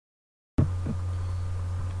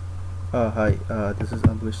Hi, this is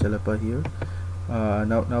Ambush Chalapa here.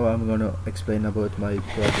 Now I'm going to explain about my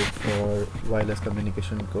project for wireless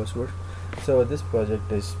communication coursework. So this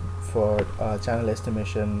project is for channel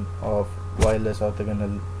estimation of wireless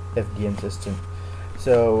orthogonal FDM system.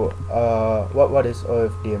 So what is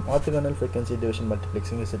OFDM? Orthogonal frequency division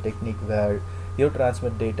multiplexing is a technique where you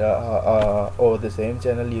transmit data over the same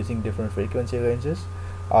channel using different frequency ranges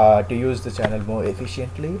to use the channel more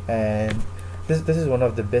efficiently, and this is one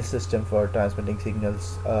of the best system for transmitting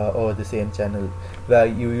signals over the same channel, where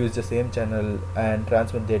you use the same channel and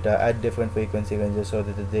transmit data at different frequency ranges so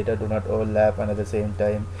that the data do not overlap, and at the same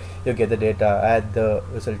time you get the data at the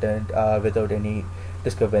resultant without any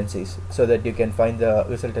discrepancies, so that you can find the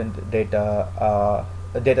resultant data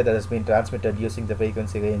that has been transmitted using the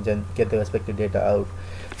frequency range and get the respective data out.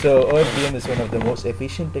 So OFDM is one of the most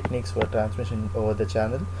efficient techniques for transmission over the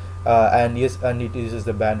channel, and it uses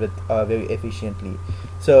the bandwidth very efficiently.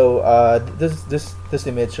 So this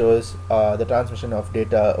image shows the transmission of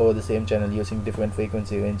data over the same channel using different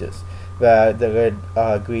frequency ranges, where the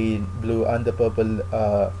red, green, blue, and the purple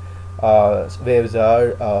waves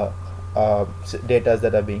are data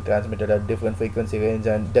that are being transmitted at different frequency range,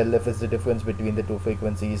 and del F is the difference between the two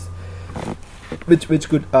frequencies, which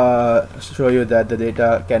could show you that the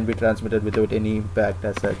data can be transmitted without any impact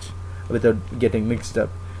as such, without getting mixed up.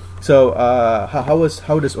 So how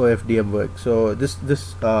does OFDM work? So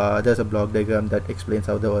there's a block diagram that explains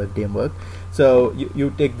how the OFDM work. So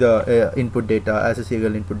you take the input data as a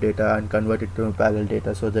serial input data and convert it to parallel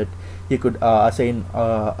data, so that you could assign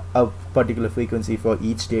a particular frequency for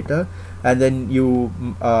each data, and then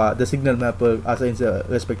the signal mapper assigns the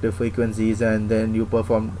respective frequencies, and then you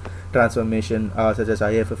perform transformation such as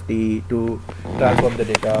IFFT to transform the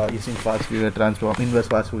data using fast Fourier transform, inverse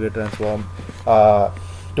fast Fourier transform,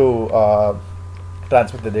 to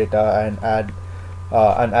transmit the data and add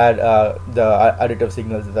the additive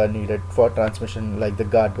signals that are needed for transmission, like the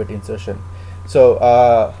guard bit insertion. So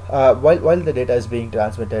while the data is being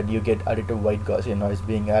transmitted, you get additive white Gaussian noise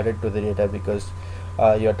being added to the data, because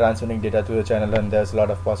you're transmitting data through the channel, and there's a lot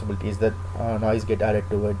of possibilities that noise get added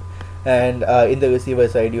to it. And in the receiver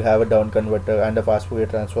side, you have a down converter and a fast Fourier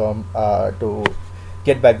transform to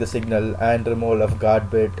get back the signal, and removal of guard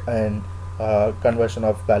bit, and conversion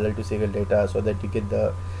of parallel to serial data, so that you get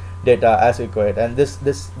the data as required. And this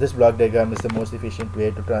block diagram is the most efficient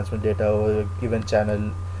way to transmit data over a given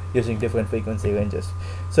channel using different frequency ranges.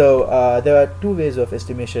 So there are two ways of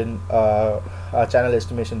estimation, channel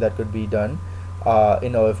estimation, that could be done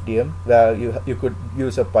in OFDM, where you could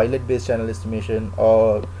use a pilot based channel estimation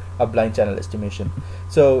or a blind channel estimation.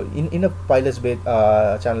 So in a pilot based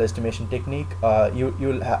channel estimation technique,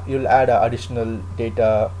 you'll add additional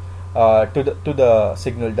data to the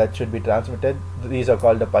signal that should be transmitted. These are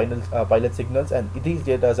called the pilot signals, and these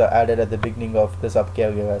data are added at the beginning of the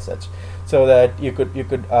subcarrier as such, so that you could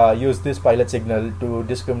use this pilot signal to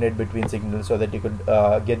discriminate between signals, so that you could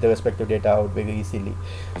get the respective data out very easily.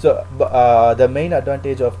 So the main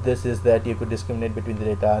advantage of this is that you could discriminate between the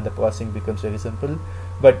data, and the processing becomes very simple.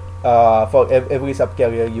 But for every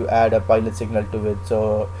subcarrier, you add a pilot signal to it,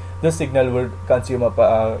 so this signal will consume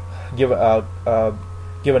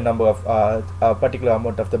give a number of a particular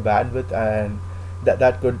amount of the bandwidth, and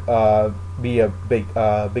that could be a big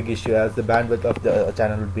issue, as the bandwidth of the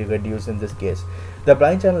channel would be reduced in this case. The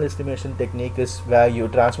blind channel estimation technique is where you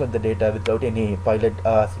transmit the data without any pilot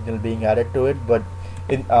signal being added to it, but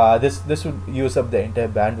this would use up the entire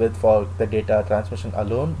bandwidth for the data transmission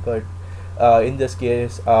alone. But in this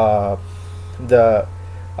case, the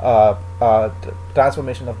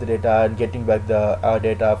transformation of the data and getting back the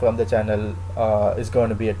data from the channel is going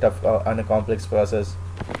to be a tough and a complex process,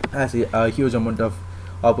 as a huge amount of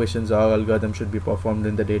operations or algorithms should be performed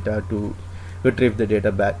in the data to retrieve the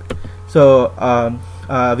data back. So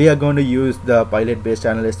we are going to use the pilot based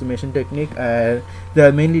channel estimation technique, and there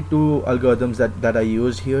are mainly two algorithms that are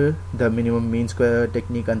used here: the minimum mean square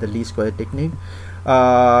technique and the least square technique.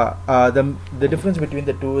 The difference between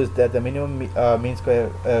the two is that the minimum mean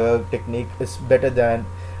square technique is better than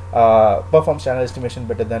performs channel estimation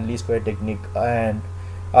better than least square technique, and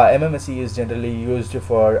MMSE is generally used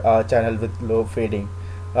for channel with low fading.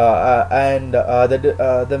 The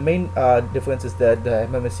main difference is that the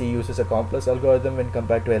MMSE uses a complex algorithm when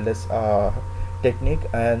compared to LS technique,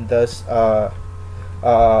 and thus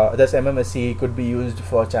MMSE could be used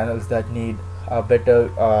for channels that need a better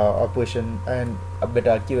operation and a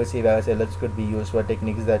better accuracy, whereas LS could be used for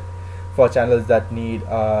techniques for channels that need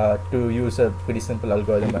to use a pretty simple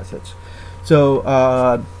algorithm as such. So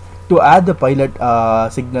to add the pilot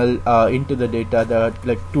signal into the data, there are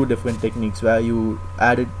like two different techniques where you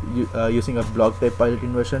add it using a block type pilot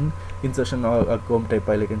insertion or a comb type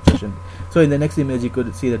pilot insertion. So in the next image you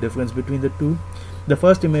could see the difference between the two. The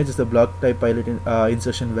first image is the block type pilot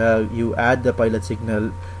insertion, where you add the pilot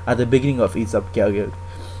signal at the beginning of each subcarrier,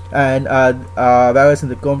 and whereas in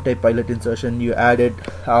the comb type pilot insertion you add it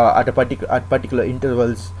at particular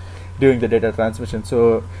intervals during the data transmission.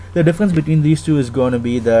 So the difference between these two is going to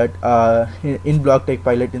be that in block type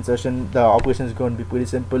pilot insertion the operation is going to be pretty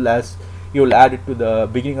simple, as you will add it to the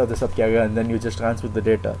beginning of the subcarrier and then you just transmit the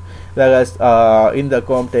data, whereas in the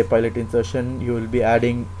comb type pilot insertion you will be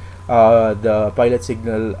adding the pilot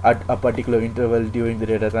signal at a particular interval during the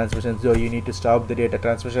data transmission. So you need to stop the data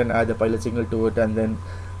transmission, add the pilot signal to it, and then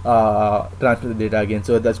transmit the data again.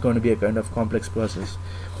 So that's going to be a kind of complex process.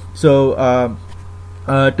 So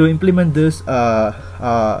to implement this, I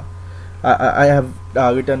have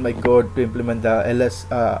written my code to implement the LS.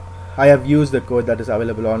 I have used the code that is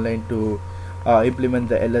available online to implement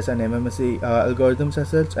the LS and MMSE algorithms as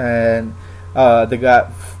such, and the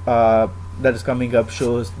graph that is coming up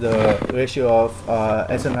shows the ratio of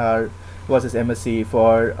SNR versus MSE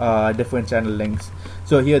for different channel lengths.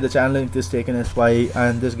 So here the channel length is taken as pi,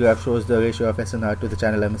 and this graph shows the ratio of SNR to the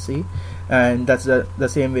channel MSE, and that's the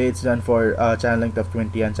same way it's done for channel length of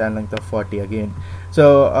 20 and channel length of 40 again.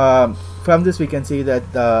 So from this we can see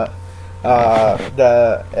that the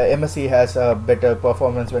MSE has a better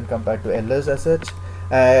performance when compared to LS as such,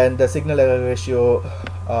 and the signal error ratio,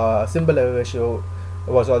 symbol error ratio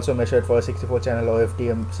was also measured for a 64 channel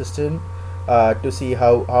OFDM system to see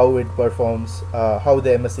how it performs, how the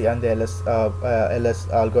MSE and the LS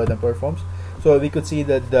algorithm performs. So we could see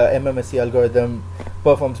that the MMSE algorithm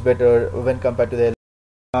performs better when compared to the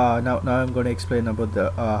now I'm going to explain about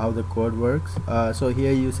the how the code works. So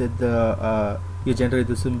here you said you generate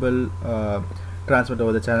the symbol, transmit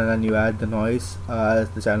over the channel, and you add the noise as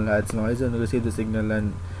the channel adds noise, and receive the signal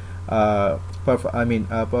and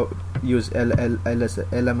use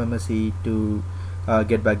LMMSE to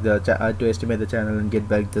get back the to estimate the channel and get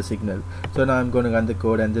back the signal. So now I'm going to run the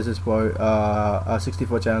code, and this is for a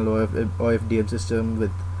 64 channel OFDM system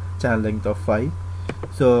with channel length of 5.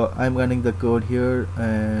 So I'm running the code here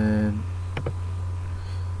and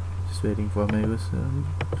just waiting for my result.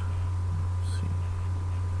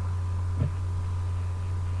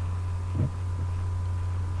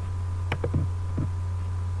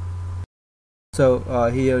 So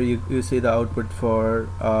here you see the output for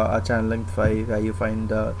a channel length 5, where you find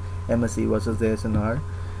the MSE versus the SNR.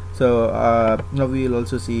 So now we will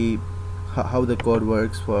also see how the code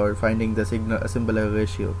works for finding the symbol error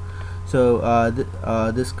ratio. So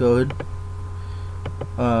this code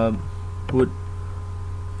would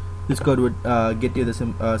get you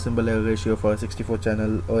the symbol error ratio for a 64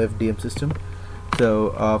 channel OFDM system.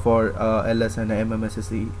 So for LS and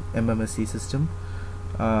MMSE system.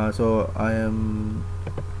 So I am,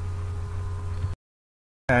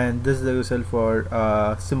 and this is the result for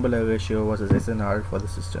symbol error ratio versus SNR for the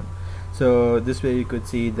system. So this way you could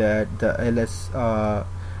see that the LS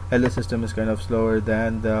system is kind of slower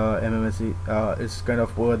than the MMSE, is kind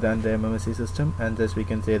of poor than the MMSE system, and thus we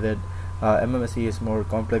can say that MMSE is more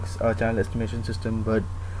complex channel estimation system, but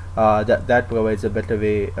that provides a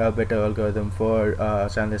better algorithm for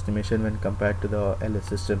channel estimation when compared to the LS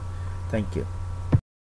system. Thank you.